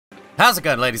How's it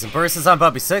going, ladies and Bruces? I'm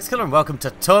Bobby6Killer and welcome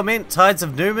to Torment, Tides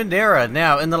of Numenera.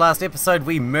 Now, in the last episode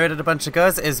we murdered a bunch of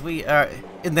guys, as we are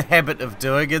in the habit of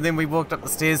doing, and then we walked up the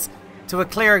stairs to a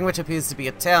clearing which appears to be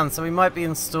a town, so we might be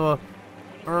in store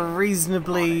for a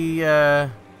reasonably,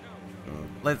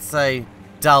 let's say,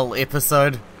 dull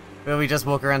episode, where we just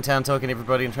walk around town talking to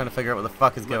everybody and trying to figure out what the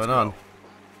fuck is going on.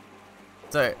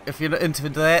 So, if you're into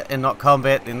that and not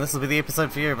combat, then this will be the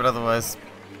episode for you, but otherwise,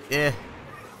 yeah.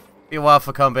 Be a while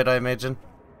for combat, I imagine.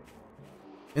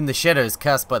 In the shadows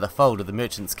cast by the fold of the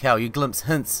merchant's cowl, you glimpse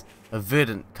hints of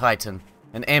verdant chitin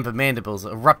and amber mandibles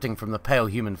erupting from the pale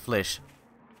human flesh.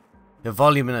 Her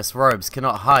voluminous robes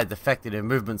cannot hide the fact that her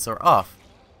movements are off,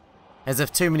 as if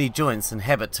too many joints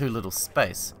inhabit too little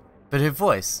space. But her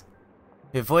voice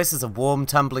is a warm,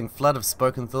 tumbling flood of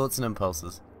spoken thoughts and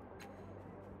impulses.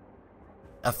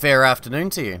 A fair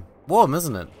afternoon to you. Warm,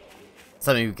 isn't it?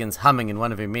 Something begins humming in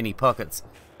one of her many pockets,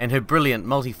 and her brilliant,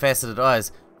 multifaceted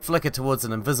eyes flicker towards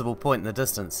an invisible point in the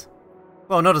distance.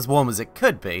 Well, not as warm as it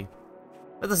could be,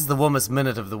 but this is the warmest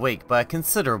minute of the week by a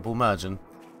considerable margin.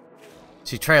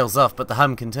 She trails off, but the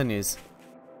hum continues.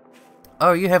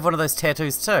 Oh, you have one of those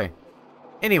tattoos too.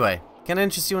 Anyway, can I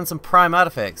interest you in some prime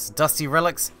artifacts, dusty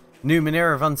relics,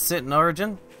 Numenera of uncertain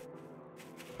origin?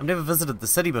 I've never visited the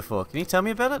city before. Can you tell me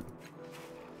about it?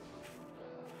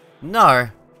 No.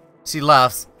 She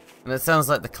laughs, and it sounds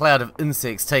like the cloud of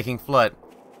insects taking flight.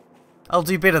 I'll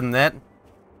do better than that.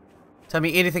 Tell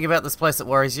me anything about this place that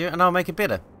worries you, and I'll make it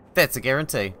better. That's a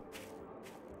guarantee.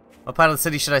 What part of the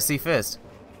city should I see first?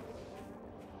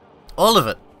 All of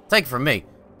it. Take it from me.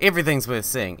 Everything's worth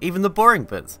seeing, even the boring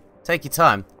bits. Take your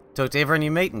time, talk to everyone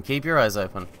you meet, and keep your eyes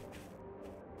open.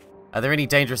 Are there any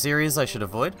dangerous areas I should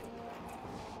avoid?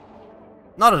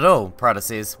 Not at all, Prada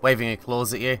says, waving her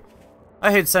claws at you.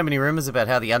 I heard so many rumors about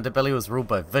how the underbelly was ruled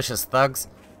by vicious thugs,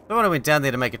 but when I went down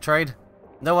there to make a trade,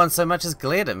 no one so much as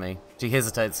glared at me. She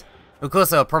hesitates. Of course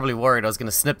they were probably worried I was going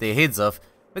to snip their heads off,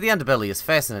 but the underbelly is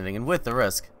fascinating and worth the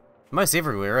risk. Most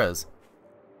everywhere is.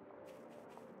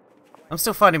 I'm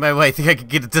still finding my way. Think I could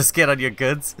get a discount on your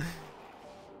goods?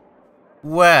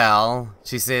 Well,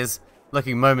 she says,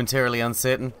 looking momentarily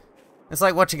uncertain. It's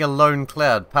like watching a lone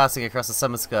cloud passing across a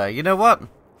summer sky. You know what?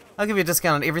 I'll give you a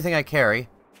discount on everything I carry,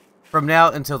 from now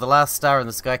until the last star in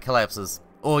the sky collapses.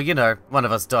 Or, you know, one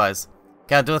of us dies.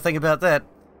 Can't do a thing about that.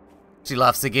 She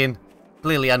laughs again,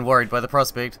 clearly unworried by the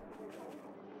prospect.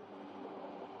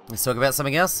 Let's talk about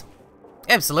something else?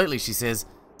 Absolutely, she says.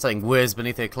 Something whirs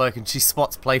beneath her cloak and she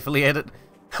swats playfully at it.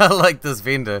 I like this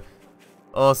vendor.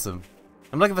 Awesome.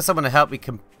 I'm looking for someone to help me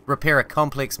repair a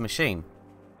complex machine.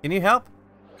 Can you help?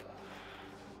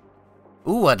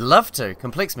 Ooh, I'd love to.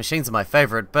 Complex machines are my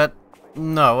favorite, but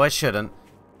no, I shouldn't.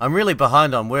 I'm really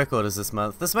behind on work orders this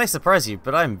month. This may surprise you,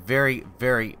 but I'm very,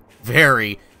 very,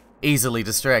 very easily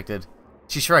distracted.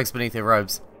 She shrugs beneath her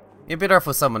robes. You're better off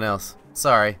with someone else.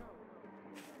 Sorry.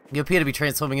 You appear to be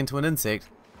transforming into an insect.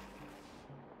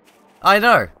 I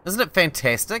know. Isn't it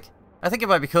fantastic? I think it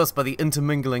might be caused by the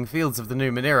intermingling fields of the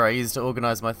Numenera I use to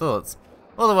organize my thoughts.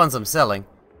 Or the ones I'm selling.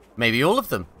 Maybe all of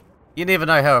them. You never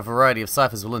know how a variety of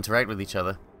ciphers will interact with each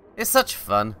other. It's such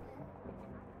fun.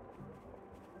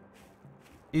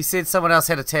 You said someone else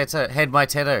had a tattoo, had my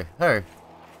tattoo. Who?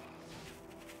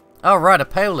 Oh right, a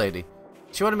pale lady.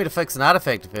 She wanted me to fix an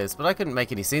artifact of hers, but I couldn't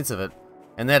make any sense of it.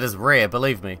 And that is rare,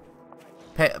 believe me.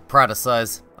 Prada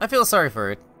sighs. I feel sorry for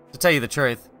her, to tell you the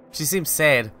truth. She seems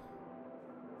sad.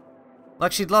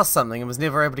 Like she'd lost something and was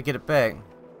never able to get it back.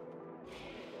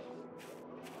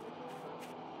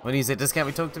 When you use that discount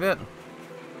we talked about?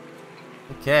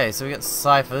 Okay, so we got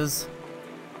ciphers.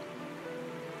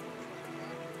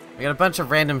 We got a bunch of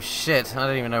random shit. I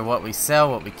don't even know what we sell,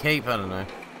 what we keep, I don't know.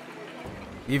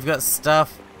 You've got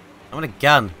stuff. I want a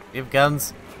gun. You have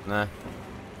guns? No.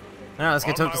 Alright, let's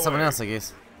go talk to someone else, I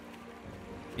guess.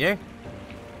 You?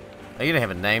 Oh, you don't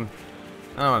have a name.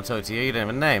 I don't want to talk to you, you don't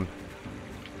have a name.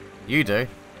 You do.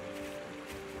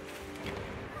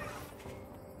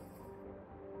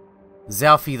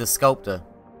 Zalfi the Sculptor.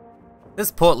 This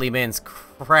portly man's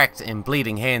cracked and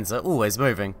bleeding hands are always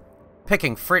moving,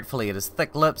 picking fretfully at his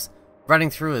thick lips, running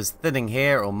through his thinning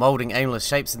hair or moulding aimless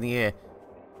shapes in the air.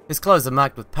 His clothes are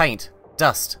marked with paint,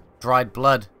 dust, dried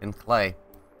blood, and clay.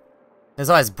 His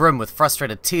eyes brim with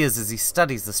frustrated tears as he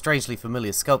studies the strangely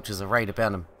familiar sculptures arrayed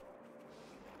about him.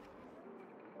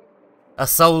 A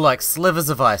soul like slivers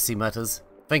of ice, he mutters,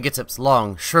 fingertips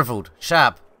long, shriveled,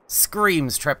 sharp,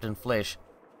 screams trapped in flesh.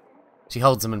 She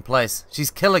holds him in place.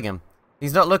 She's killing him.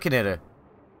 He's not looking at her.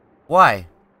 Why?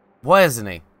 Why isn't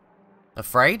he?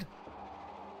 Afraid?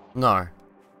 No.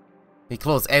 He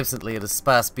claws absently at his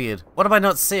sparse beard. What am I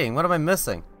not seeing? What am I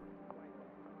missing?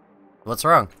 What's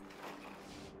wrong?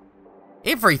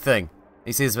 Everything,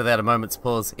 he says without a moment's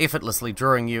pause, effortlessly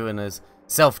drawing you in his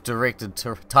self-directed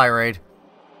tirade.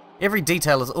 Every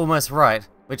detail is almost right,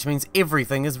 which means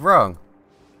everything is wrong.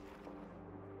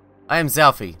 I am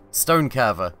Zalfi, stone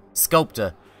carver,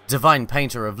 sculptor, divine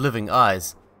painter of living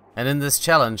eyes, and in this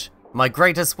challenge, my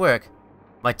greatest work,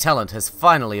 my talent has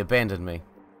finally abandoned me.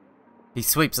 He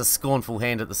sweeps a scornful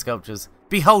hand at the sculptures.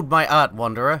 Behold my art,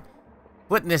 wanderer.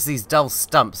 Witness these dull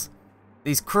stumps,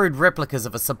 these crude replicas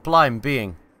of a sublime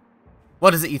being.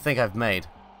 What is it you think I've made?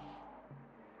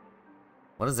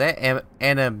 What is that?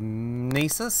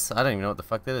 Anamnesis? I don't even know what the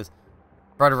fuck that is.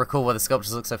 Try to recall why the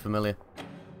sculptures look so familiar.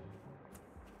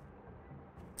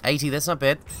 80, that's not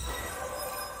bad.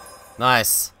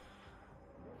 Nice.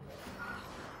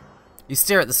 You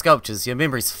stare at the sculptures, your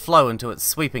memories flow into its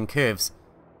sweeping curves,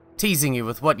 teasing you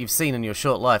with what you've seen in your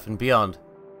short life and beyond.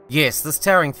 Yes, this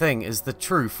towering thing is the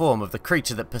true form of the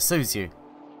creature that pursues you.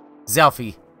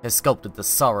 Zalfi has sculpted the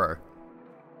sorrow.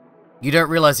 You don't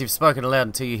realize you've spoken aloud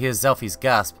until you hear Zalfi's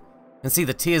gasp and see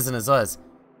the tears in his eyes.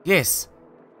 Yes,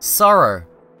 sorrow,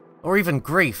 or even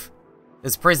grief,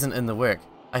 is present in the work.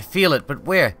 I feel it, but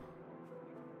where?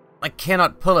 I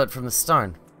cannot pull it from the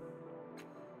stone.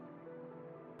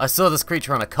 I saw this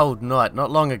creature on a cold night not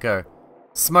long ago.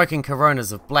 Smoking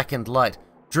coronas of blackened light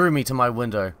drew me to my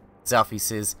window, Zalfi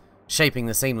says, shaping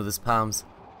the scene with his palms.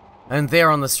 And there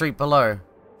on the street below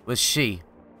was she,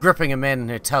 gripping a man in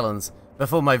her talons.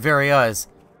 Before my very eyes,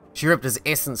 she ripped his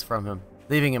essence from him,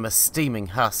 leaving him a steaming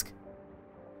husk.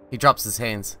 He drops his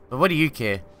hands. But what do you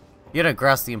care? You don't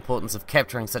grasp the importance of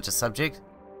capturing such a subject.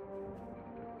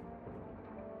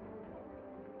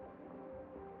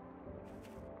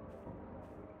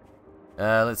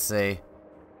 Let's see.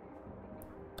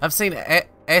 I've seen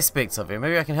aspects of him.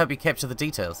 Maybe I can help you capture the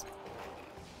details.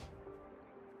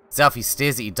 Zalfi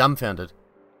stares at you dumbfounded.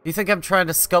 You think I'm trying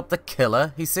to sculpt the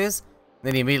killer? He says.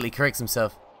 Then he immediately corrects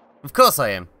himself. Of course I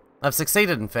am. I've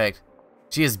succeeded, in fact.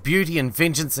 She is beauty and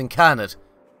vengeance incarnate.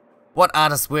 What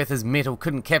artist worth his metal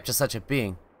couldn't capture such a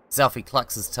being? Zalfi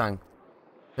clucks his tongue.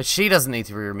 But she doesn't need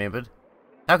to be remembered.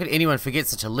 How could anyone forget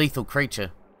such a lethal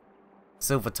creature?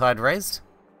 Silver tide raised?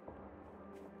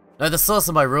 No, the source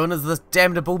of my ruin is this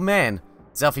damnable man.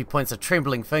 Zalfi points a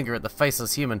trembling finger at the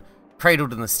faceless human,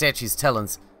 cradled in the statue's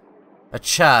talons. A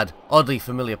charred, oddly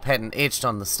familiar pattern etched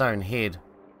on the stone head.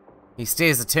 He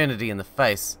stares eternity in the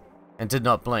face, and did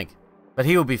not blink. But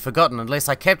he will be forgotten unless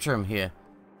I capture him here.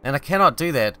 And I cannot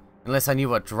do that unless I knew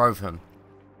what drove him.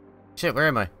 Shit, where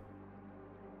am I?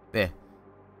 There.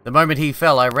 The moment he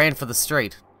fell, I ran for the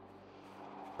street.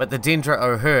 But the Dendra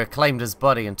O'Hur claimed his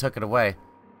body and took it away.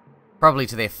 Probably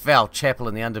to their foul chapel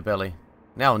in the underbelly.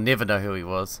 Now I'll never know who he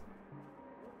was.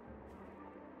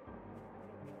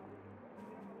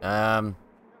 Tell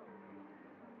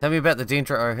me about the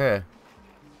Dendra O'Hur.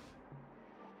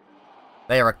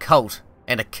 They are a cult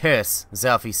and a curse,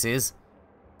 Zalfi says.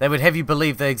 They would have you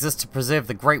believe they exist to preserve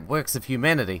the great works of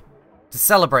humanity, to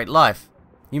celebrate life.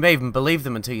 You may even believe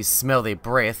them until you smell their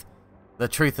breath. The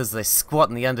truth is they squat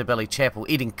in the underbelly chapel,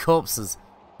 eating corpses,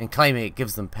 and claiming it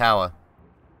gives them power.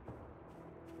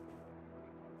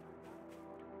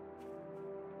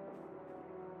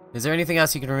 Is there anything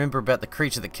else you can remember about the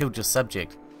creature that killed your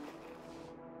subject?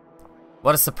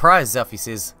 What a surprise, Zalfi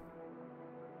says,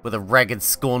 with a ragged,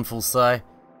 scornful sigh.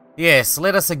 Yes,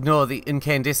 let us ignore the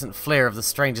incandescent flare of the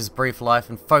stranger's brief life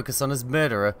and focus on his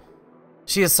murderer.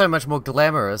 She is so much more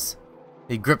glamorous.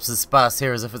 He grips his sparse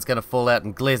hair as if it's going to fall out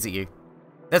and glares at you.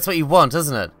 That's what you want,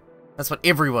 isn't it? That's what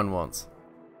everyone wants.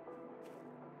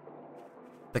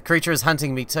 The creature is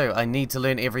hunting me too. I need to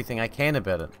learn everything I can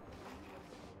about it.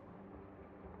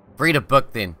 Read a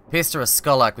book then. Pester a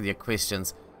scholark with your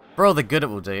questions. For all the good it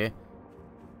will do you.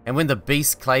 And when the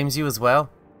beast claims you as well,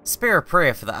 spare a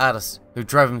prayer for the artist who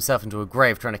drove himself into a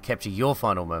grave trying to capture your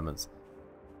final moments.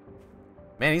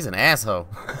 Man, he's an asshole.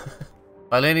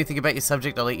 If I learn anything about your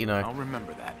subject, I'll let you know. I'll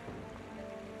remember that.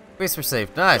 Quest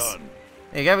received. Nice. Done.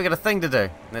 There you go, we got a thing to do.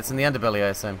 And that's in the underbelly, I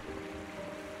assume.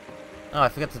 Oh, I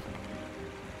forgot to...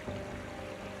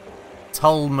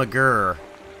 Tol Magur.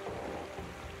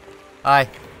 Hi.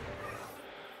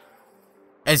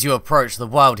 As you approach, the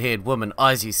wild-haired woman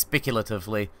eyes you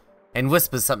speculatively and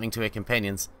whispers something to her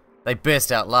companions. They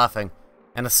burst out laughing,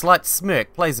 and a slight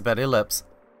smirk plays about her lips.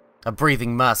 A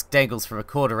breathing mask dangles from a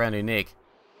cord around her neck,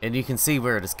 and you can see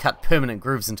where it has cut permanent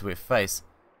grooves into her face.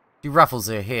 She ruffles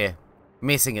her hair,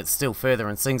 messing it still further,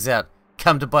 and sings out,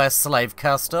 "Come to buy a slave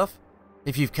cast-off?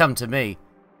 If you've come to me,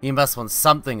 you must want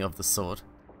something of the sort."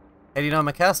 How do you know I'm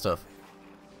a cast-off?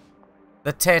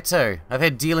 The tattoo. I've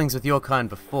had dealings with your kind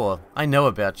before. I know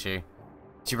about you.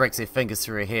 She rakes her fingers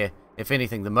through her hair. If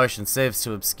anything, the motion serves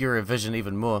to obscure her vision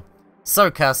even more.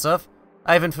 So, Cast-Off,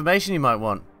 I have information you might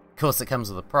want. Of course, it comes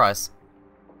with a price.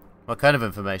 What kind of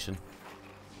information?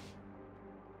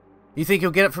 You think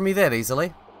you'll get it from me that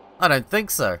easily? I don't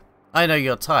think so. I know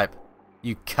your type.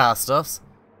 You cast-offs.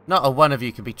 Not a one of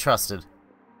you can be trusted.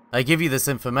 I give you this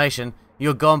information,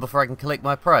 you're gone before I can collect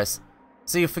my price.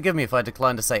 So you'll forgive me if I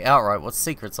decline to say outright what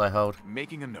secrets I hold.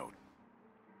 Making a note.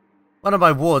 One of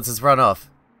my wards has run off.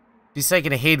 She's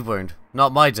taken a head wound,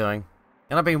 not my doing,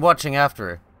 and I've been watching after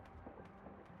her.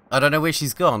 I don't know where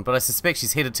she's gone, but I suspect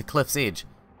she's headed to Cliff's Edge.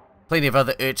 Plenty of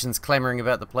other urchins clamouring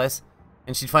about the place,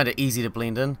 and she'd find it easy to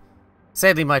blend in.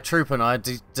 Sadly, my troop and I are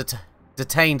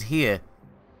detained here,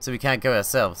 so we can't go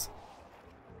ourselves.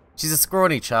 She's a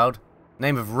scrawny child,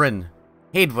 name of Rin.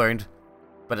 Head wound,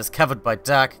 but it's covered by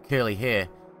dark, curly hair.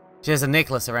 She has a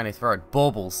necklace around her throat,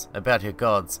 baubles about her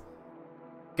gods.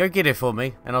 Go get her for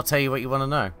me, and I'll tell you what you want to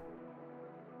know.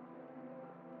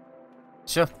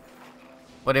 Sure.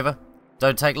 Whatever.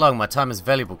 Don't take long, my time is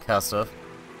valuable, Cast-Off.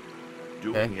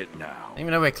 Doing it now. I don't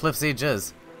even know where Cliff's Edge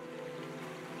is.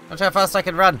 Watch how fast I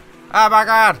can run. Oh my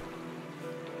god!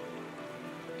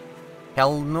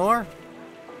 Kelnor?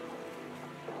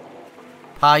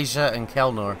 Paja and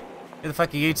Kelnor. Who the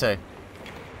fuck are you two?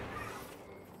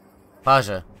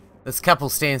 Paja. This couple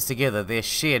stands together, their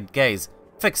shared gaze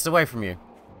fixed away from you.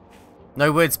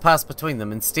 No words pass between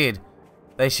them, instead,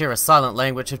 they share a silent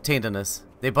language of tenderness.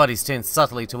 Their bodies turn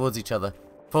subtly towards each other,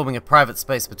 forming a private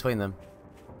space between them.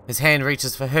 His hand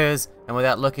reaches for hers, and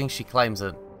without looking, she claims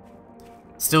it.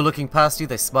 Still looking past you,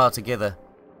 they smile together.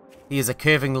 He is a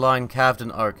curving line carved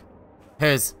in oak.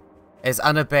 Hers, as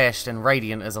unabashed and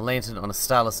radiant as a lantern on a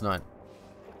starless night.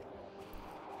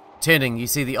 Turning, you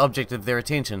see the object of their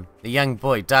attention, the young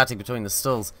boy darting between the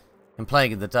stools and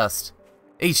playing in the dust.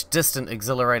 Each distant,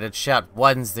 exhilarated shout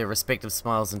widens their respective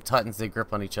smiles and tightens their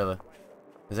grip on each other.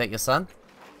 Is that your son?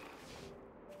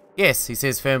 Yes, he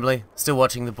says firmly, still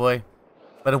watching the boy,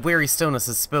 but a weary stillness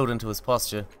has spilled into his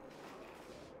posture.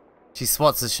 She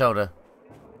swats his shoulder,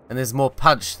 and there's more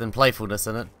punch than playfulness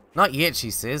in it. Not yet,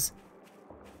 she says.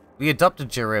 We adopted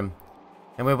Jerem,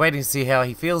 and we're waiting to see how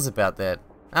he feels about that.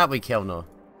 Aren't we, Kelnor?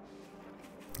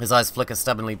 His eyes flicker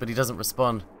stubbornly, but he doesn't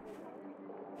respond.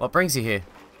 What brings you here?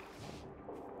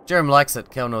 Jerem likes it,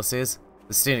 Kelnor says.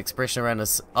 The stern expression around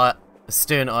his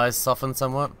stern eyes soften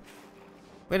somewhat.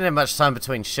 We don't have much time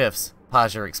between shifts,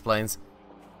 Paja explains.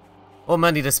 Or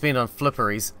money to spend on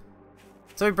flipperies.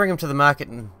 So we bring him to the market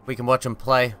and we can watch him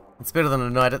play. It's better than a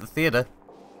night at the theatre.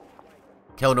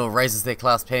 Kelnor raises their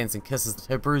clasped hands and kisses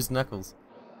her bruised knuckles.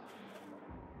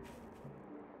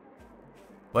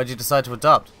 Why'd you decide to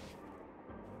adopt?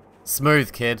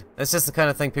 Smooth, kid. That's just the kind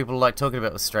of thing people like talking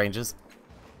about with strangers.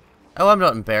 Oh, I'm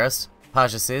not embarrassed,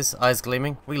 Paja says, eyes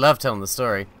gleaming. We love telling the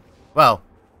story. Well,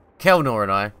 Kelnor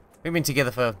and I, we've been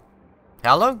together for...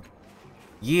 how long?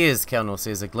 Years, Kelnor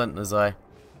says, a glint in his eye.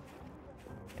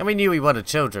 And we knew we wanted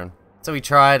children. So we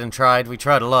tried and tried, we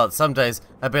tried a lot. Some days,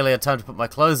 I barely had time to put my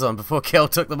clothes on before Kel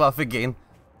took them off again.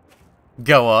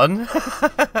 Go on.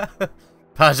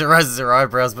 Paja raises her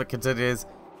eyebrows but continues.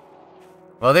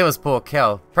 Well, there was poor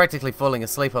Kel, practically falling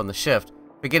asleep on the shift,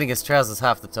 forgetting his trousers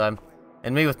half the time,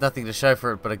 and me with nothing to show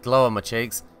for it but a glow on my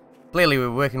cheeks. Clearly we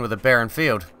were working with a barren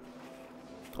field.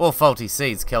 Or faulty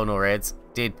seeds, Kelnor adds,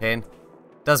 deadpan.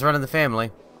 Does run in the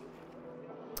family.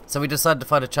 So we decided to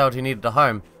find a child who needed a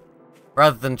home,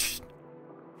 rather than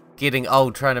getting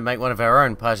old trying to make one of our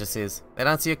own, Paja says. That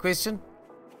answer your question?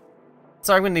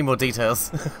 Sorry, I'm gonna need more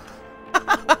details.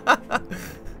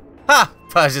 Ha!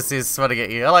 Paja says, swatting at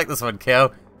you. I like this one,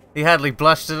 Kel. He hardly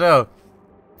blushed at all.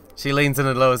 She leans in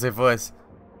and lowers her voice.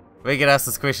 We get asked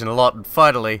this question a lot, and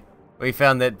finally, we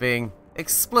found that being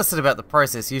explicit about the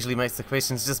process usually makes the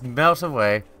questions just melt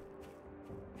away.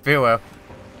 Farewell.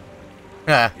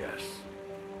 Ah. Yes.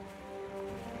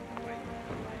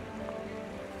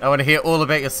 I want to hear all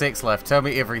about your sex life. Tell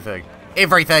me everything.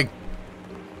 Everything!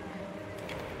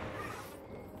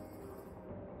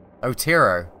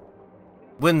 Otero.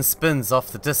 Wind spins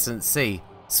off the distant sea,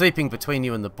 sweeping between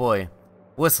you and the boy,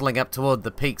 whistling up toward the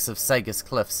peaks of Sagus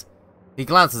Cliffs. He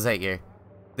glances at you,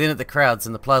 then at the crowds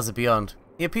in the plaza beyond.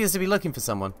 He appears to be looking for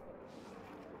someone.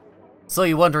 Saw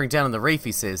you wandering down in the reef,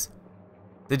 he says.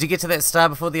 Did you get to that star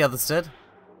before the others did?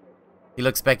 He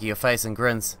looks back at your face and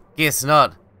grins. Guess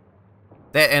not.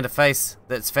 That and a face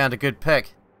that's found a good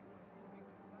pick.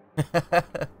 A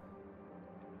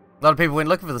lot of people went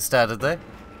looking for the star, did they?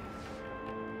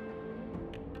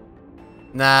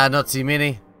 Nah, not too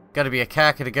many. Gotta be a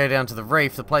carker to go down to the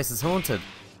reef, the place is haunted.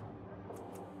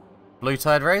 Blue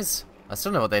tide rays? I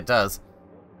still know what that does.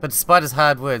 But despite his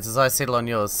hard words, his eyes settle on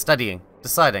yours, studying,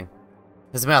 deciding.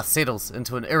 His mouth settles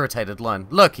into an irritated line.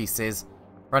 Look, he says,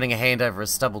 running a hand over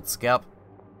his stubbled scalp.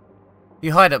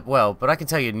 You hide it well, but I can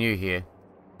tell you're new here.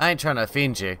 I ain't trying to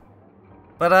offend you,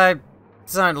 but I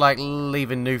don't like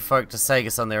leaving new folk to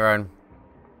Sagus on their own.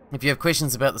 If you have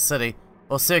questions about the city,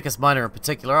 or Circus Minor in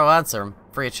particular, I'll answer them,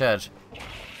 free of charge.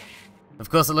 Of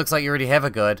course, it looks like you already have a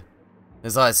guide.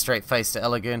 His eyes straight-faced to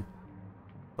Elegern.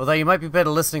 Although you might be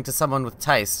better listening to someone with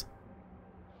taste.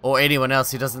 Or anyone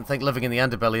else who doesn't think living in the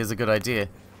underbelly is a good idea.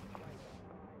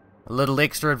 A little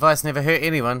extra advice never hurt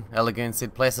anyone, Elegern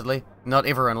said placidly. Not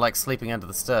everyone likes sleeping under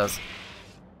the stars.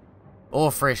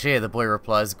 Or fresh air, the boy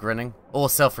replies, grinning. Or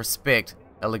self-respect.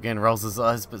 Elegern rolls his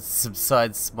eyes but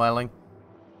subsides, smiling.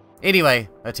 Anyway,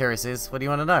 Oteri says, what do you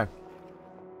want to know?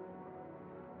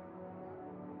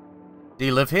 Do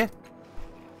you live here?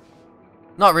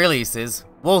 Not really, he says.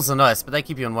 Walls are nice, but they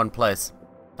keep you in one place.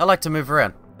 I like to move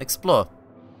around, explore.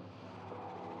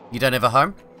 You don't have a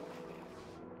home?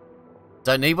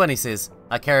 Don't need one, he says.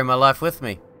 I carry my life with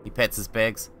me. He pats his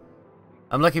bags.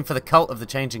 I'm looking for the cult of the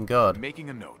changing god. Making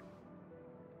a note.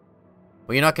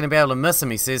 Well, you're not going to be able to miss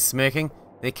him, he says, smirking.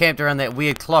 They're camped around that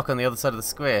weird clock on the other side of the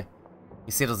square.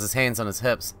 He settles his hands on his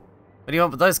hips. What do you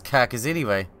want with those carcass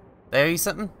anyway? They owe you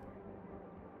something?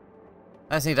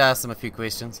 I just need to ask them a few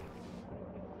questions.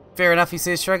 Fair enough, he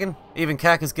says, shrugging. Even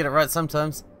carcass get it right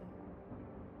sometimes.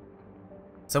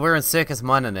 So we're in Circus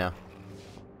Minor now.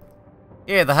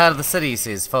 Yeah, the heart of the city, he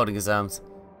says, folding his arms.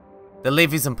 The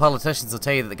levies and politicians will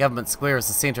tell you that the government square is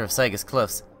the centre of Sagus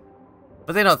Cliffs.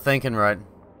 But they're not thinking right.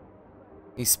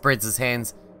 He spreads his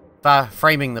hands,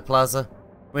 framing the plaza.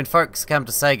 When folks come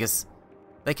to Sagus,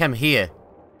 they come here.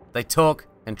 They talk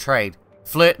and trade,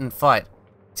 flirt and fight,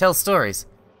 tell stories.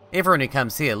 Everyone who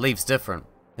comes here leaves different.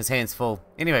 His hands full.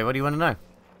 Anyway, what do you want to know?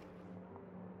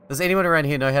 Does anyone around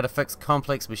here know how to fix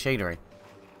complex machinery?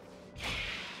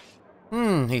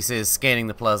 He says, scanning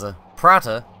the plaza.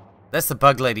 Prata, that's the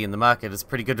bug lady in the market, is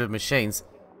pretty good with machines.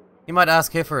 You might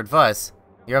ask her for advice.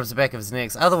 He rubs the back of his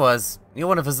neck. Otherwise, you'll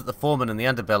want to visit the foreman in the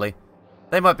underbelly.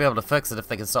 They might be able to fix it if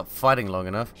they can stop fighting long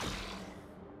enough.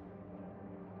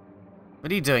 What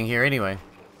are you doing here anyway?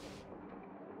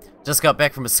 Just got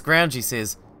back from a scrounge, he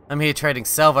says. I'm here trading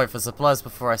salvo for supplies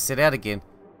before I set out again.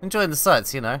 Enjoying the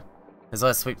sights, you know. His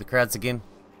eyes sweep the crowds again.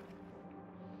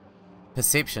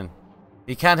 Perception.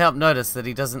 You can't help notice that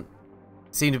he doesn't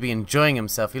seem to be enjoying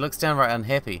himself. He looks downright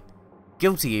unhappy.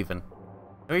 Guilty even.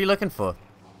 Who are you looking for?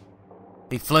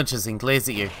 He flinches and glares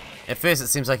at you. At first it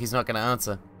seems like he's not going to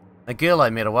answer. A girl I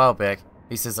met a while back,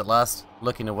 he says at last,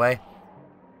 looking away.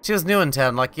 She was new in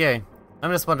town like you.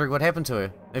 I'm just wondering what happened to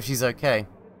her, if she's okay.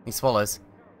 He swallows.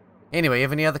 Anyway, you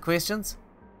have any other questions?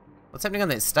 What's happening on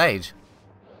that stage?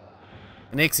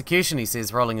 An execution, he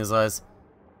says, rolling his eyes.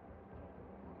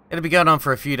 It'll be going on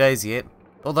for a few days yet.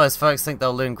 All those folks think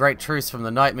they'll learn great truths from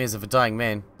the nightmares of a dying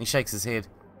man. He shakes his head.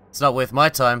 It's not worth my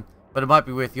time, but it might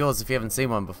be worth yours if you haven't seen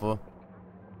one before.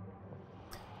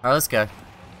 Alright, let's go.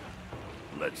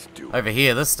 Let's do it. Over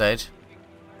here, this stage.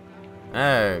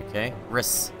 Okay,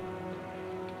 Riss.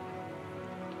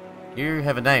 You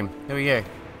have a name. Who are you?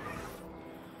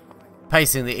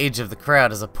 Pacing the edge of the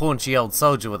crowd is a paunchy old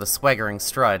soldier with a swaggering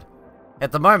stride.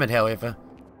 At the moment, however,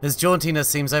 his jauntiness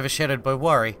seems overshadowed by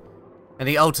worry, and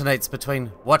he alternates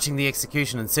between watching the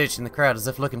execution and searching the crowd as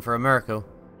if looking for a miracle.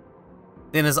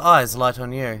 Then his eyes light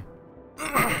on you.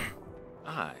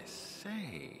 I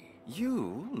say,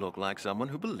 you look like someone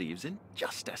who believes in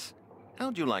justice.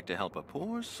 How'd you like to help a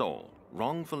poor soul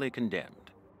wrongfully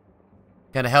condemned?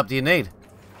 What kind of help do you need?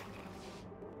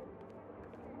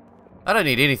 I don't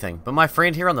need anything, but my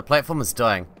friend here on the platform is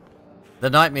dying. The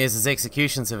nightmares his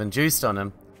executions have induced on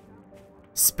him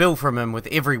spill from him with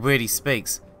every word he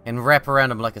speaks and wrap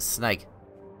around him like a snake.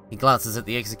 He glances at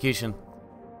the execution.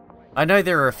 I know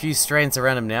there are a few strands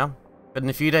around him now, but in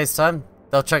a few days' time,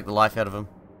 they'll choke the life out of him.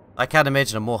 I can't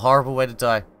imagine a more horrible way to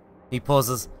die. He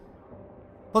pauses.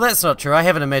 Well, that's not true. I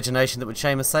have an imagination that would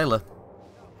shame a sailor.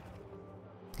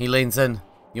 He leans in.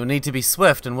 You'll need to be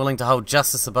swift and willing to hold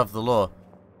justice above the law.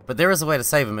 But there is a way to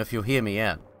save him if you'll hear me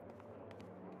out.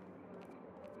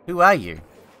 Who are you?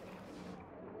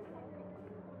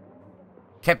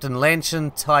 Captain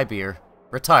Lanshan Tybeer.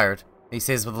 Retired, he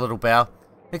says with a little bow.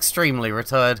 Extremely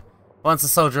retired. Once a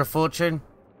soldier of fortune,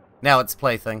 now it's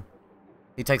plaything.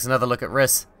 He takes another look at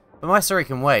Riss. But my story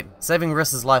can wait. Saving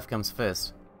Riss's life comes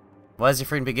first. Why is your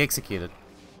friend being executed?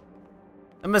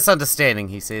 A misunderstanding,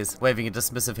 he says, waving a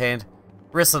dismissive hand.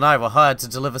 Riss and I were hired to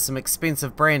deliver some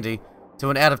expensive brandy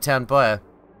to an out-of-town buyer.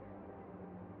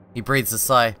 He breathes a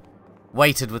sigh,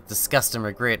 weighted with disgust and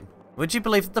regret. Would you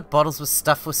believe that the bottles were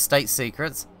stuffed with state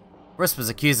secrets? Riss was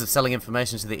accused of selling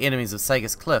information to the enemies of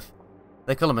Sagus Cliff.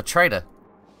 They call him a traitor.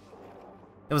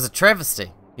 It was a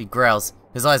travesty, he growls,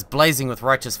 his eyes blazing with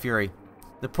righteous fury.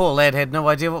 The poor lad had no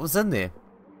idea what was in there.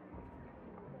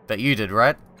 But you did,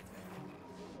 right?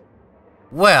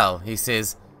 Well, he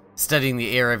says, studying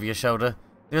the air over your shoulder,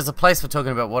 there is a place for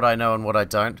talking about what I know and what I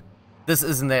don't. This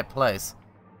isn't that place.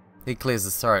 He clears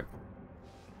his throat.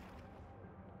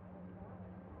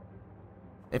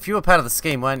 If you were part of the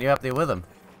scheme, why aren't you up there with him?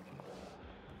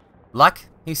 Luck,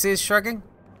 he says, shrugging.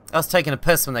 I was taking a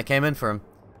piss when they came in for him.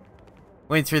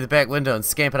 Went through the back window and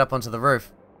scampered up onto the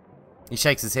roof. He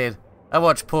shakes his head. I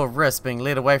watched poor Riss being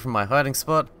led away from my hiding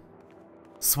spot.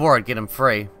 Swore I'd get him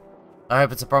free. I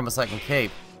hope it's a promise I can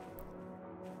keep.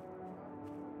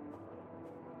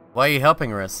 Why are you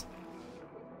helping Riss?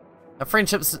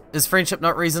 Is friendship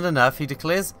not reason enough, he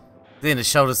declares. Then his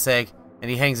shoulders sag, and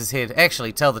he hangs his head.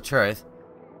 Actually, tell the truth.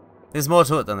 There's more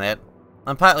to it than that.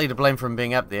 I'm partly to blame for him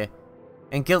being up there.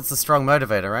 And guilt's a strong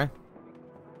motivator, right?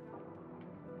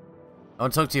 I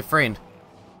want to talk to your friend.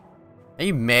 Are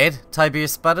you mad?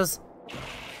 Tiberius sputters.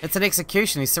 It's an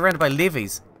execution. He's surrounded by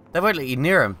levies. They won't let you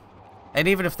near him. And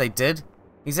even if they did,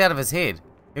 he's out of his head.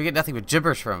 You'll get nothing but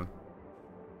gibberish from him.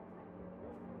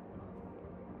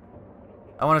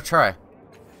 I want to try.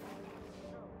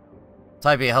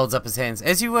 Tiberius holds up his hands.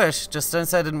 As you wish, just don't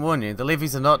say I didn't warn you. The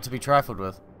levies are not to be trifled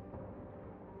with.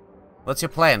 What's your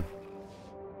plan?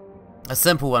 A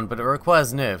simple one, but it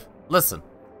requires nerve. Listen.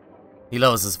 He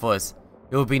lowers his voice.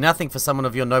 It would be nothing for someone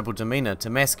of your noble demeanor to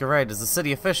masquerade as a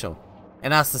city official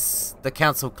and ask the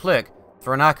council clerk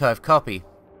for an archive copy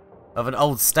of an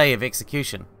old stay of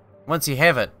execution. Once you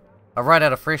have it, I'll write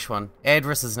out a fresh one, add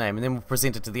Riss's name, and then we'll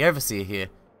present it to the overseer here.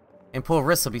 And poor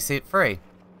Riss will be set free.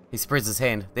 He spreads his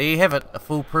hand. There you have it, a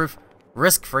foolproof,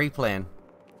 risk-free plan.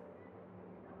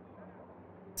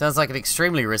 Sounds like an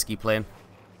extremely risky plan.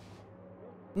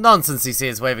 Nonsense, he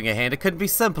says, waving a hand. It couldn't be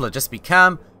simpler. Just be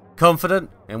calm, confident,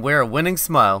 and wear a winning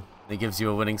smile. He gives you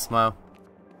a winning smile.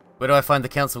 Where do I find the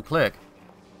council clerk?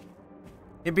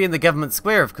 He'd be in the government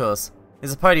square, of course.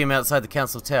 There's a podium outside the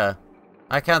council tower.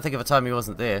 I can't think of a time he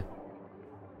wasn't there.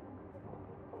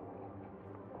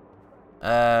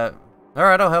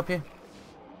 Alright, I'll help you.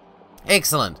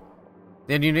 Excellent.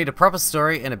 Then you need a proper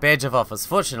story and a badge of office.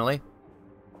 Fortunately,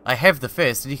 I have the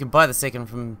first, and you can buy the second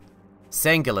from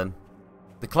Sangolin,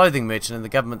 the clothing merchant in the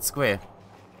government square.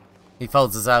 He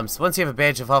folds his arms. Once you have a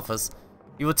badge of office,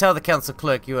 you will tell the council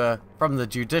clerk you are from the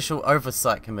Judicial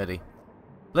Oversight Committee,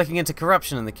 looking into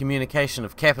corruption in the communication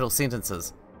of capital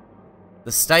sentences.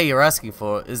 The stay you're asking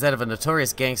for is that of a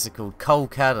notorious gangster called Cole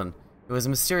Cardin, who was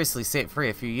mysteriously set free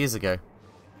a few years ago.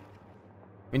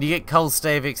 When you get Cole's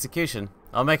stay of execution,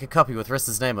 I'll make a copy with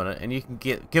Riss's name on it, and you can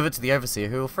give it to the overseer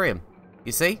who will free him.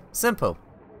 You see? Simple.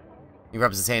 He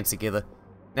rubs his hands together.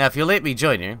 Now, if you'll let me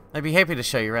join you, I'd be happy to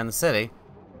show you around the city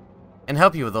and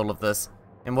help you with all of this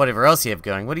and whatever else you have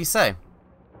going. What do you say?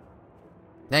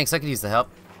 Thanks, I could use the help.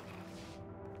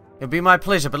 It'll be my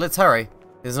pleasure, but let's hurry.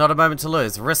 There's not a moment to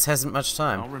lose. Riss hasn't much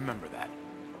time. I'll remember that.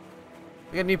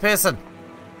 We got a new person.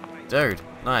 Dude,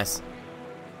 nice.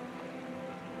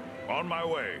 On my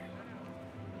way.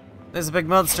 There's a big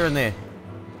monster in there.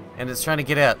 And it's trying to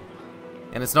get out.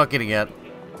 And it's not getting out.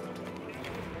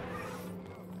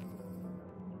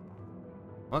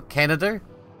 What can it do?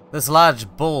 This large,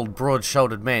 bald,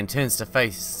 broad-shouldered man turns to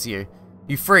face you.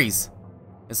 You freeze.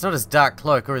 It's not his dark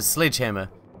cloak or his sledgehammer.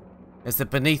 It's that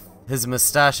beneath his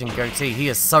moustache and goatee, he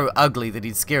is so ugly that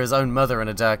he'd scare his own mother in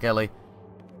a dark alley.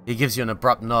 He gives you an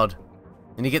abrupt nod,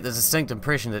 and you get the distinct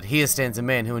impression that here stands a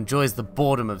man who enjoys the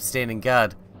boredom of standing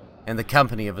guard and the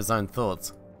company of his own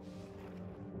thoughts.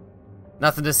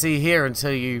 Nothing to see here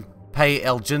until you pay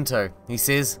El Ginto, he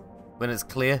says, when it's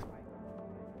clear.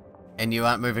 And you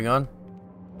aren't moving on.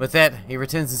 With that, he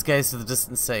returns his gaze to the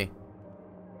distant sea.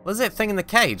 What's that thing in the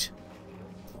cage?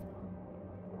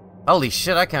 Holy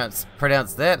shit, I can't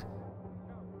pronounce that.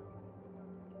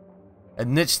 A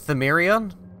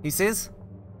Nitchthamerion, he says.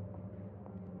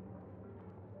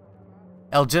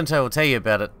 El Ginto will tell you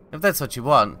about it, if that's what you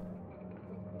want.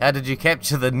 How did you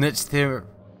capture the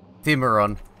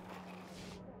Nitchthamerion?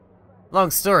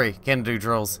 Long story, Canadu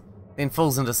drawls, then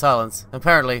falls into silence.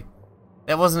 Apparently,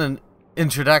 that wasn't an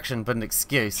introduction, but an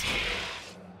excuse.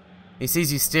 He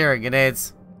sees you staring and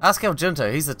adds, ask El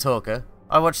Ginto, he's the talker.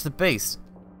 I watched the beast.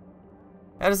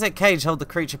 How does that cage hold the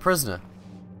creature prisoner?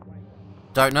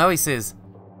 Don't know, he says.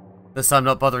 This time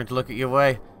not bothering to look at your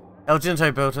way. El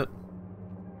Ginto built it.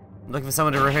 Looking for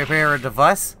someone to repair a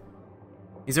device?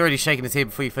 He's already shaken his head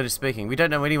before you finish speaking. We don't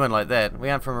know anyone like that. We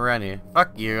aren't from around here.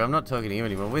 Fuck you, I'm not talking to you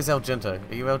anymore. Where's El Ginto?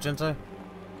 Are you El Ginto?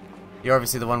 You're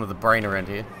obviously the one with the brain around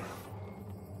here.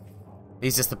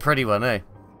 He's just the pretty one, eh?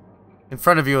 In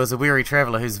front of you is a weary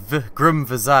traveller whose grim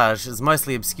visage is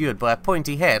mostly obscured by a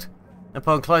pointy hat.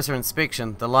 Upon closer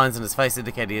inspection, the lines in his face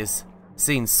indicate he has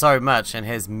seen so much and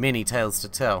has many tales to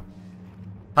tell.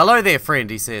 "Hello there, friend,"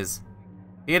 he says.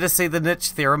 "Here to see the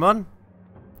niche theramon?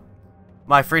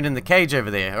 My friend in the cage over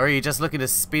there, or are you just looking to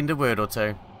spend a word or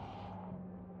two?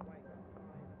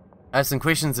 I have some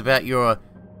questions about your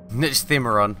niche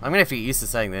theramon." I'm gonna have to get used to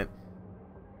saying that.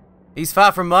 "He's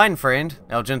far from mine, friend,"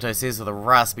 Argento says with a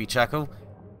raspy chuckle.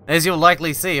 "As you'll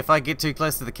likely see if I get too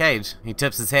close to the cage." He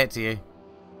tips his hat to you.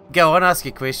 "Go on, ask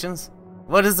your questions.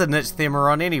 What is a niche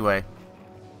theramon anyway?"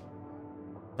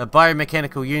 "A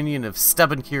biomechanical union of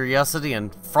stubborn curiosity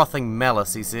and frothing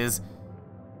malice," he says.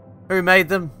 "Who made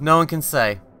them? No one can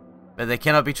say. But they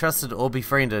cannot be trusted or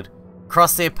befriended.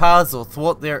 Cross their paths or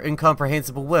thwart their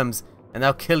incomprehensible whims, and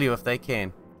they'll kill you if they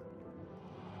can."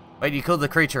 Wait, you called the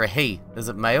creature a he. Is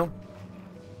it male?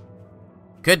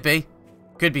 Could be.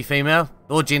 Could be female,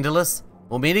 or genderless,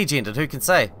 or many-gendered, who can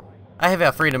say? I have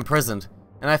our friend imprisoned,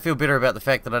 and I feel better about the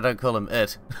fact that I don't call him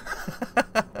it.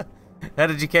 How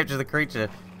did you capture the creature?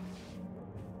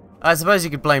 I suppose you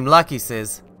could blame luck, he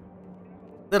says.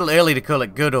 Little early to call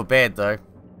it good or bad, though.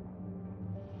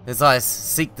 His eyes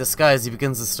seek the sky as he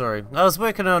begins the story. I was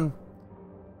working on,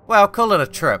 well, call it a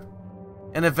trip,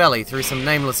 in a valley through some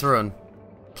nameless ruin.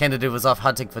 Kennedy was off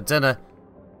hunting for dinner,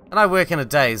 and I work in a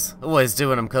daze, always do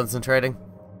when I'm concentrating.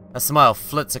 A smile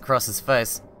flits across his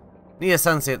face. Near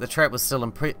sunset, the trap was still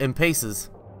in pieces,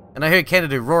 and I heard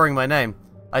Kennedy roaring my name.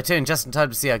 I turned just in time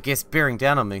to see our guest bearing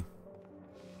down on me.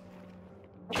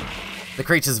 The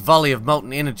creature's volley of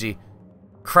molten energy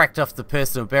cracked off the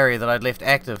personal barrier that I'd left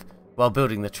active while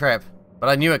building the trap, but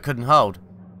I knew it couldn't hold.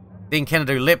 Then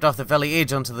Kennedy leapt off the valley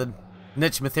edge onto the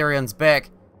niche Metherion's back,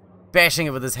 bashing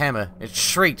it with his hammer. It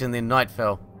shrieked and then night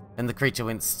fell, and the creature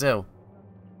went still.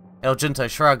 Argento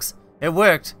shrugs. It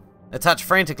worked. A touch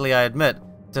frantically, I admit,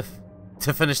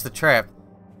 to finish the trap.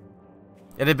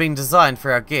 It had been designed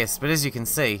for our guest, but as you can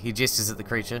see, he gestures at the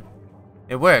creature.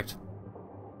 It worked.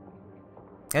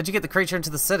 How'd you get the creature into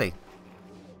the city?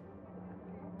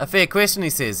 A fair question, he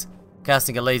says,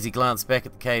 casting a lazy glance back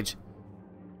at the cage.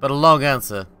 But a long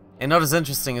answer, and not as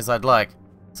interesting as I'd like.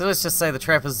 So let's just say the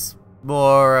trap is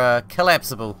more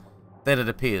collapsible than it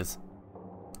appears.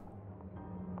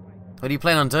 What do you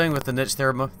plan on doing with the niche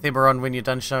theramon when you're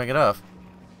done showing it off?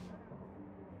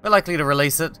 We're likely to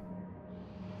release it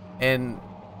and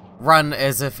run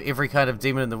as if every kind of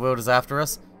demon in the world is after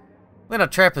us. We're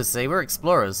not trappers, see, we're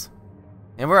explorers.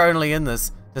 And we're only in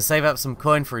this to save up some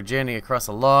coin for a journey across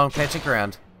a long patch of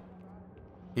ground.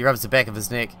 He rubs the back of his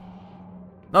neck.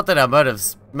 Not that our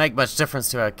motives make much difference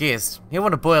to our guest. He'll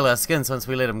want to boil our skins once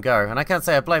we let him go, and I can't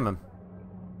say I blame him.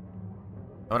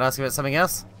 I want to ask you about something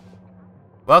else?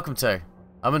 Welcome to.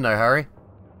 I'm in no hurry.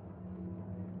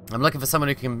 I'm looking for someone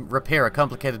who can repair a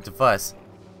complicated device.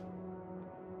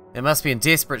 It must be in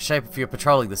desperate shape if you're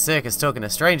patrolling the circus talking to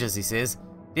strangers, he says. Do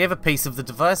you have a piece of the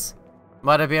device?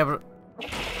 Might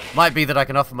be that I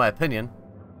can offer my opinion.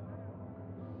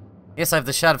 Yes, I have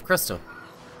the shard of crystal.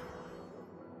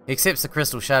 He accepts the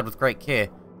crystal shard with great care,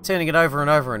 turning it over and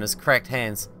over in his cracked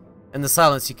hands. In the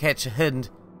silence you catch a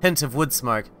hint of wood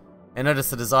smoke, and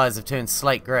notice that his eyes have turned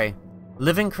slate grey.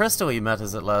 Living crystal, he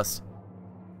mutters at last.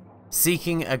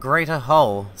 Seeking a greater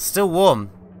whole. Still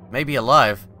warm. Maybe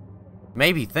alive.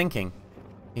 Maybe thinking.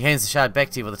 He hands the shard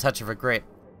back to you with a touch of regret.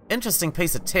 Interesting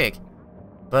piece of tech,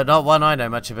 but not one I know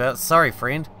much about. Sorry,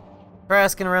 friend. Try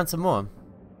asking around some more.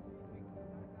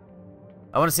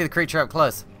 I want to see the creature up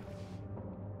close.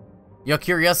 Your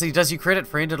curiosity does you credit,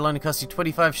 friend. It'll only cost you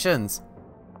 25 shins.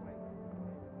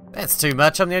 That's too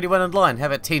much. I'm the only one in line. How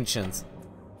about 10 shins?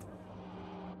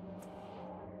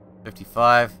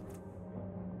 55.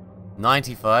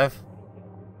 95.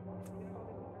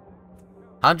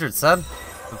 100, son.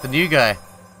 With the new guy.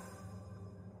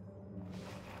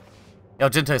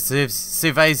 Argento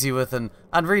surveys you with an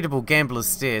unreadable gambler's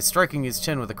stare, stroking his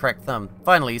chin with a cracked thumb.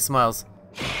 Finally, he smiles.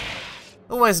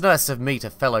 Always nice to meet a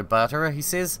fellow barterer, he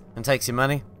says, and takes your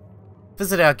money.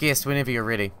 Visit our guest whenever you're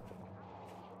ready.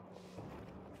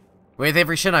 Worth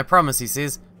every shin, I promise, he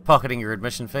says, pocketing your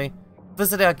admission fee.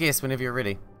 Visit our guest whenever you're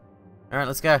ready. Alright,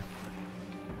 let's go.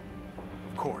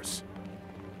 Of course.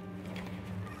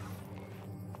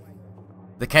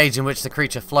 The cage in which the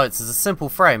creature floats is a simple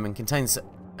frame and contains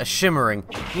a shimmering,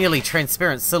 nearly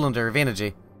transparent cylinder of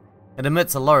energy. It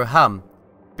emits a low hum,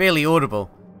 barely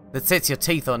audible, that sets your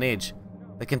teeth on edge.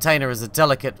 The container is a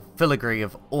delicate filigree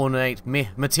of ornate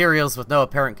materials with no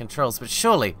apparent controls, but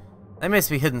surely they must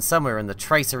be hidden somewhere in the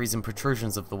traceries and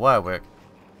protrusions of the wirework.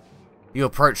 You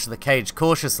approach the cage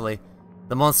cautiously.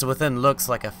 The monster within looks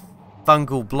like a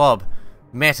fungal blob,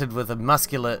 matted with a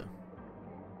muscular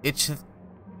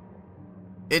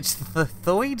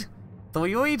ichthythoid?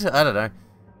 Thoyoid? I don't know.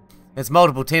 Its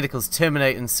multiple tentacles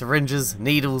terminate in syringes,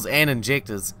 needles, and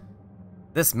injectors.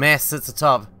 This mass sits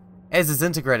atop, as is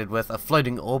integrated with, a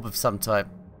floating orb of some type.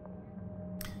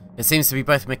 It seems to be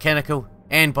both mechanical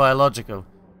and biological,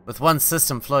 with one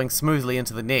system flowing smoothly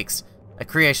into the next, a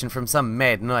creation from some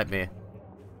mad nightmare.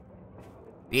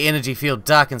 The energy field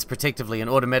darkens protectively and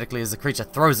automatically as the creature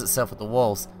throws itself at the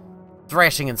walls,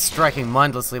 thrashing and striking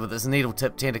mindlessly with its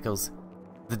needle-tipped tentacles.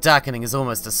 The darkening is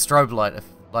almost a strobe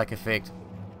light-like effect.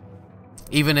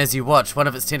 Even as you watch, one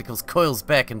of its tentacles coils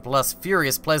back and blasts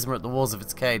furious plasma at the walls of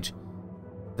its cage.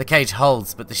 The cage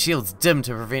holds, but the shields dim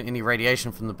to prevent any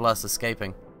radiation from the blast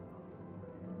escaping.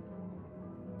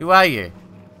 Who are you?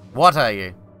 What are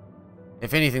you?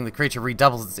 If anything, the creature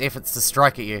redoubles its efforts to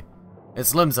strike at you.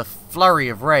 Its limbs a flurry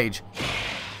of rage.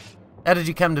 How did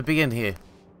you come to be in here?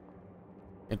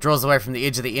 It draws away from the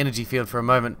edge of the energy field for a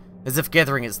moment, as if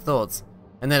gathering its thoughts,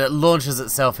 and then it launches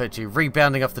itself at you,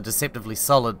 rebounding off the deceptively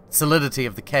solid solidity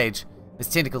of the cage. Its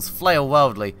tentacles flail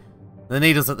wildly, the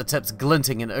needles at the tips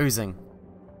glinting and oozing.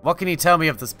 What can you tell me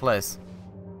of this place?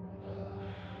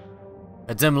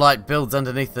 A dim light builds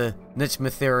underneath the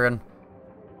Numenera,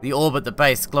 the orb at the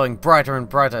base glowing brighter and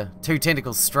brighter. Two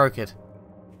tentacles stroke it,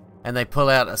 and they pull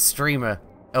out a streamer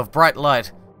of bright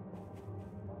light.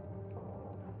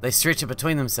 They stretch it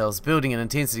between themselves, building in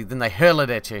intensity, then they hurl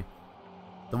it at you.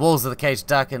 The walls of the cage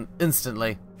darken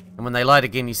instantly, and when they light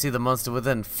again you see the monster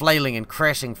within, flailing and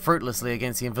crashing fruitlessly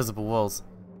against the invisible walls.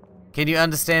 Can you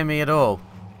understand me at all?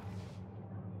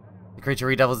 The creature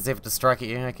redoubles its effort to strike at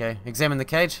you. Okay. Examine the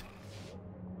cage.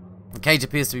 The cage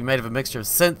appears to be made of a mixture of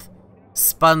synth,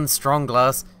 spun strong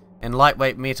glass, and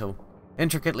lightweight metal,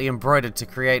 intricately embroidered to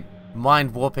create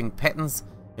mind-warping patterns,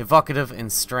 evocative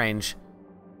and strange.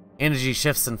 Energy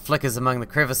shifts and flickers among the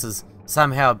crevices,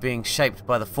 somehow being shaped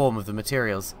by the form of the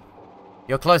materials.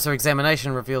 Your closer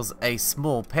examination reveals a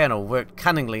small panel worked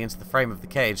cunningly into the frame of the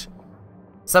cage.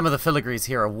 Some of the filigrees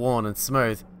here are worn and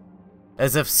smooth,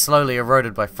 as if slowly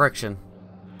eroded by friction.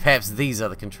 Perhaps these are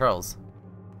the controls.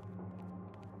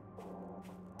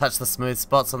 Touch the smooth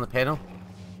spots on the panel.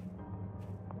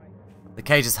 The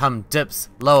cage's hum dips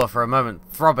lower for a moment,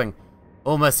 throbbing,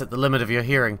 almost at the limit of your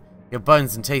hearing. Your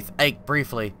bones and teeth ache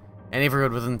briefly, and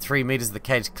everyone within 3 meters of the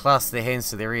cage clasps their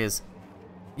hands to their ears.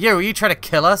 You, are you trying to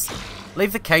kill us?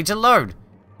 Leave the cage alone!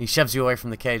 He shoves you away from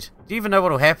the cage. Do you even know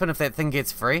what will happen if that thing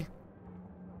gets free?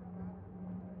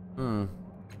 Can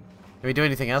we do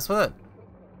anything else with it?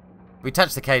 If we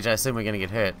touch the cage, I assume we're going to get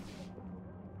hurt.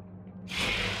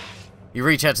 You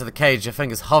reach out to the cage, your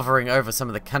fingers hovering over some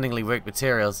of the cunningly worked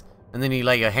materials, and then you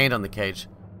lay your hand on the cage.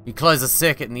 You close a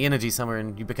circuit in the energy somewhere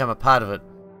and you become a part of it.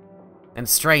 And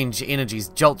strange energies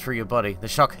jolt through your body. The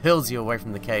shock hurls you away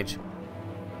from the cage.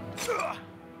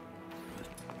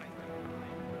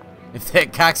 If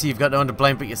that cocks you, you've got no one to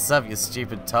blame but yourself, you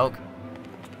stupid Tulk.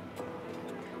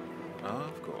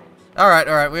 Of course.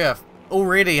 Alright, we are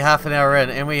already half an hour in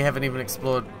and we haven't even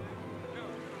explored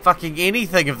fucking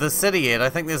anything of this city yet. I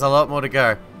think there's a lot more to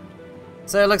go.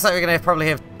 So it looks like we're going to probably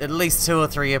have at least 2 or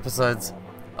 3 episodes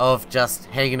of just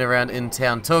hanging around in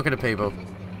town talking to people.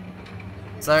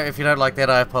 So if you don't like that,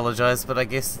 I apologize, but I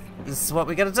guess this is what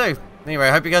we're going to do. Anyway,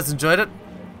 I hope you guys enjoyed it.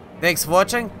 Thanks for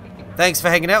watching. Thanks for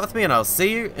hanging out with me, and I'll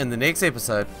see you in the next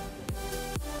episode.